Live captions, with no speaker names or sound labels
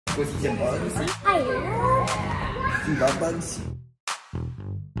Voici some bugs. Some bug bugs.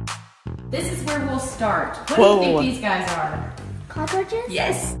 This is where we'll start. What do you think these guys are? Cockroaches?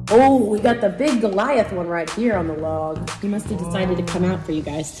 Yes. Oh, we got the big Goliath one right here on the log. He must have decided to come out for you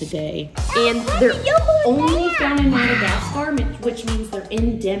guys today. And they're only found in Madagascar, which means they're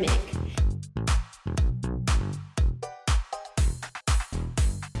endemic.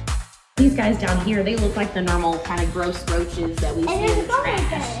 These guys down here, they look like the normal kind of gross roaches that we see in the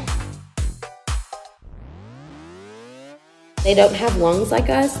trash. They don't have lungs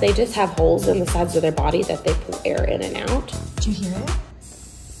like us. They just have holes in the sides of their body that they pull air in and out. Did you hear it?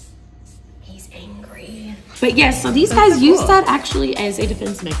 He's angry. But yes, so these guys use that actually as a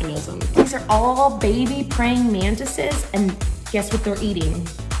defense mechanism. These are all baby praying mantises, and guess what they're eating?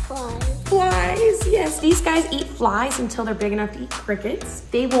 Flies. Flies, yes. These guys eat flies until they're big enough to eat crickets.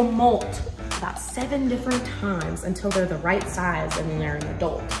 They will molt about 7 different times until they're the right size and then they're an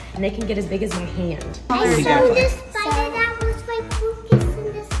adult. And they can get as big as my hand. I saw this spider that was like Lucas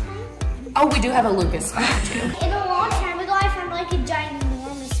in this spider. Oh, we do have a Lucas spider too. In a long time ago, I found like a giant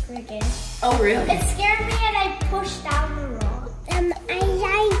enormous cricket. Oh, really? It scared me and I pushed down the rock. I like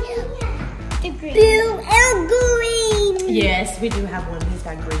the green. Blue and green. Yes, we do have one. He's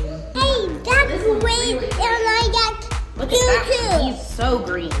got green. Hey, that's green really and I got Look at that. Too. He's so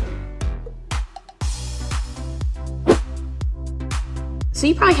green. So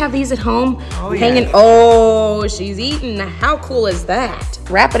you probably have these at home hanging. Yeah. Oh, she's eating. How cool is that?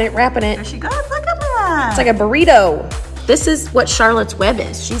 Wrapping it, wrapping it. There she goes. Look at that. It's like a burrito. This is what Charlotte's web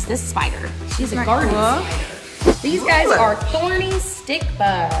is. She's this spider. She's a garden spider. These guys are thorny stick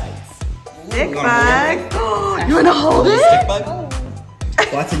bugs. Stick bug. You want to hold it? Stick bug?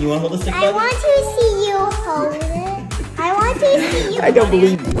 Watson, you want to hold a stick bug? I want to see you hold it. I want to see you. I don't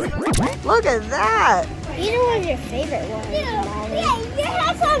believe you. Look at that. You know what's your favorite one? Yeah, you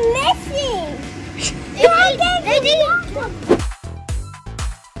have some missing.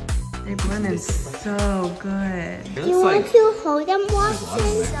 They blend in so good. You want to hold them,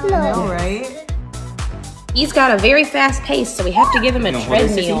 Watson? No, right? He's got a very fast pace, so we have to give him a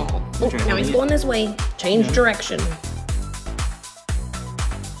treadmill. Oh, now he's going this way. Change direction.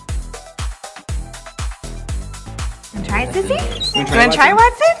 And try it, Sissy? You Want to try,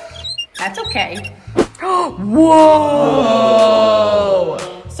 Watson? That's okay. Whoa!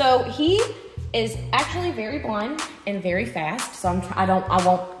 So he is actually very blind and very fast. So I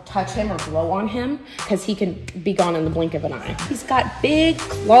won't touch him or blow on him because he can be gone in the blink of an eye. He's got big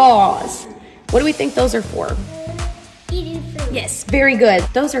claws. What do we think those are for? Eating food. Yes, very good.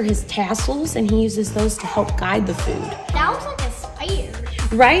 Those are his tassels, and he uses those to help guide the food. That looks like a spider.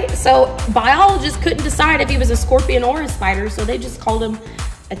 Right? So biologists couldn't decide if he was a scorpion or a spider, so they just called him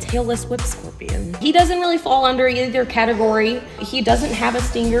a tailless whip scorpion. He doesn't really fall under either category. He doesn't have a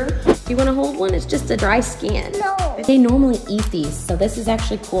stinger. Do you want to hold one? It's just a dry skin. No. They normally eat these, so this is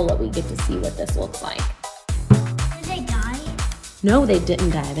actually cool that we get to see what this looks like. Did they die? No, they didn't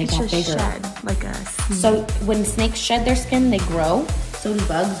die. They got bigger. Shed, like us. So when snakes shed their skin, they grow. So do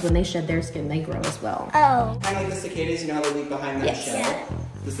bugs. When they shed their skin, they grow as well. Oh. Kind of like the cicadas, you know how they leave behind that Yes. shell? Yeah.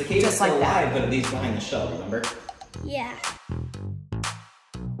 The cicada's Just like still that. alive, but it leaves behind the shell, remember? Yeah.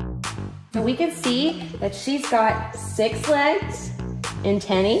 So we can see that she's got 6 legs,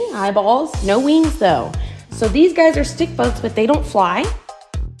 antennae, eyeballs, no wings though. So these guys are stick bugs, but they don't fly.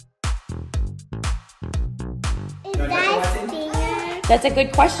 Is that a stinger? That's a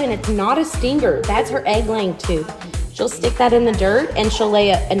good question. It's not a stinger. That's her egg laying tube. She'll stick that in the dirt and she'll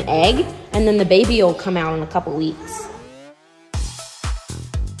lay an egg, and then the baby will come out in a couple weeks.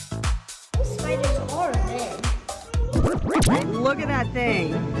 Those spiders are big. Look at that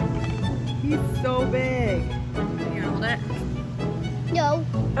thing. He's so big. Can you hold it? No.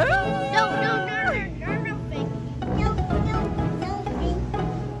 No, no, no, no, no, big. No, no, no,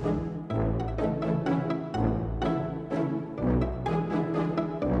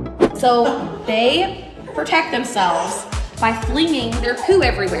 big. So they protect themselves by flinging their poo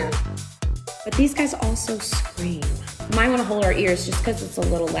everywhere. But these guys also scream. You might want to hold our ears just because it's a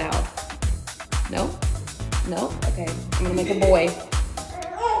little loud. No? No? Okay, I'm gonna make a boy.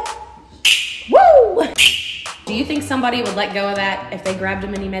 Woo! Do you think somebody would let go of that if they grabbed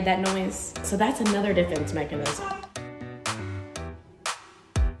him and he made that noise? So that's another defense mechanism.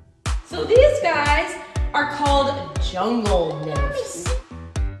 So these guys are called jungle nymphs.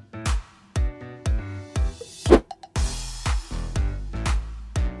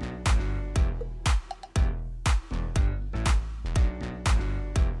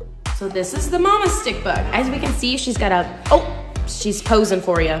 So this is the mama stick bug. As we can see, she's got she's posing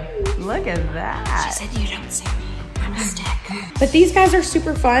for you. Look at that. She said, you don't see me, I'm a stick. But these guys are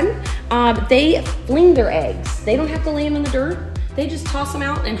super fun. They fling their eggs. They don't have to lay them in the dirt. They just toss them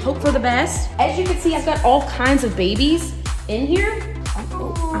out and hope for the best. As you can see, I've got all kinds of babies in here.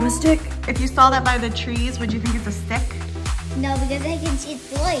 Oh, I'm a stick. If you saw that by the trees, would you think it's a stick? No, because I can see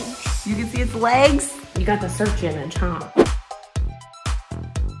its legs. You can see its legs? You got the search image, huh?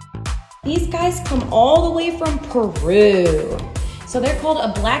 These guys come all the way from Peru. So they're called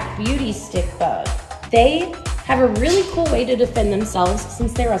a black beauty stick bug. They have a really cool way to defend themselves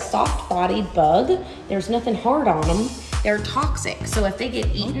since they're a soft-bodied bug. There's nothing hard on them. They're toxic, so if they get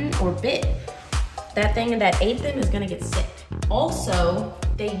eaten or bit, that thing that ate them is gonna get sick. Also,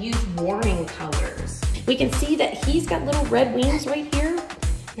 they use warning colors. We can see that he's got little red wings right here.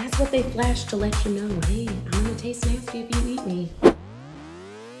 That's what they flash to let you know, hey, I'm gonna taste nasty if you eat me.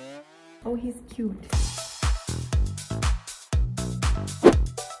 Oh, he's cute.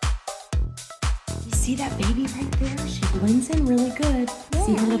 You see that baby right there? She blends in really good.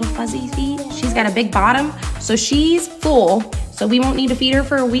 See her little fuzzy feet? She's got a big bottom, so she's full. So we won't need to feed her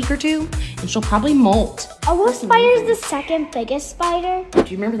for a week or two, and she'll probably molt. A wolf spider is the second biggest spider. Do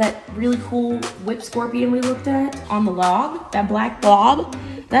you remember that really cool whip scorpion we looked at on the log? That black blob?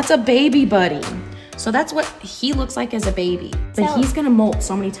 That's a baby buddy. So that's what he looks like as a baby. But he's gonna molt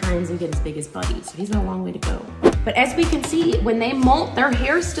so many times and get as big as Buddy, so he's got a long way to go. But as we can see, when they molt, their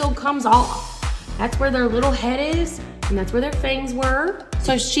hair still comes off. That's where their little head is, and that's where their fangs were.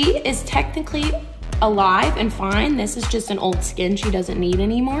 So she is technically alive and fine. This is just an old skin she doesn't need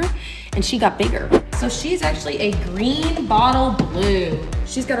anymore, and she got bigger. So she's actually a green bottle blue.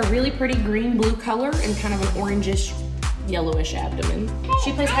 She's got a really pretty green blue color and kind of an orangish, yellowish abdomen.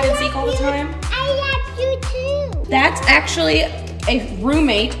 She plays hide and seek all the time. I love you too. That's actually a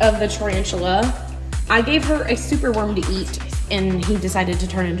roommate of the tarantula. I gave her a super worm to eat, and he decided to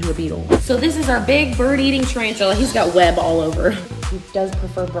turn into a beetle. So this is our big bird-eating tarantula. He's got web all over. He does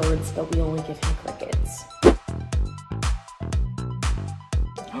prefer birds, but we only give him crickets.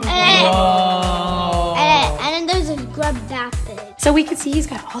 Whoa. And then there's a grub that big. So we can see he's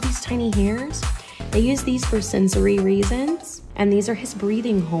got all these tiny hairs. They use these for sensory reasons, and these are his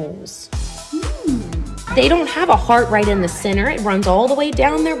breathing holes. They don't have a heart right in the center. It runs all the way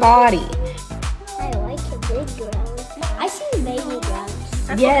down their body. I like a big grub. I see baby grubs.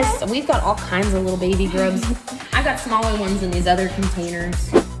 Yes, we've got all kinds of little baby grubs. I've got smaller ones in these other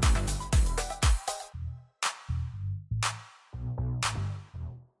containers.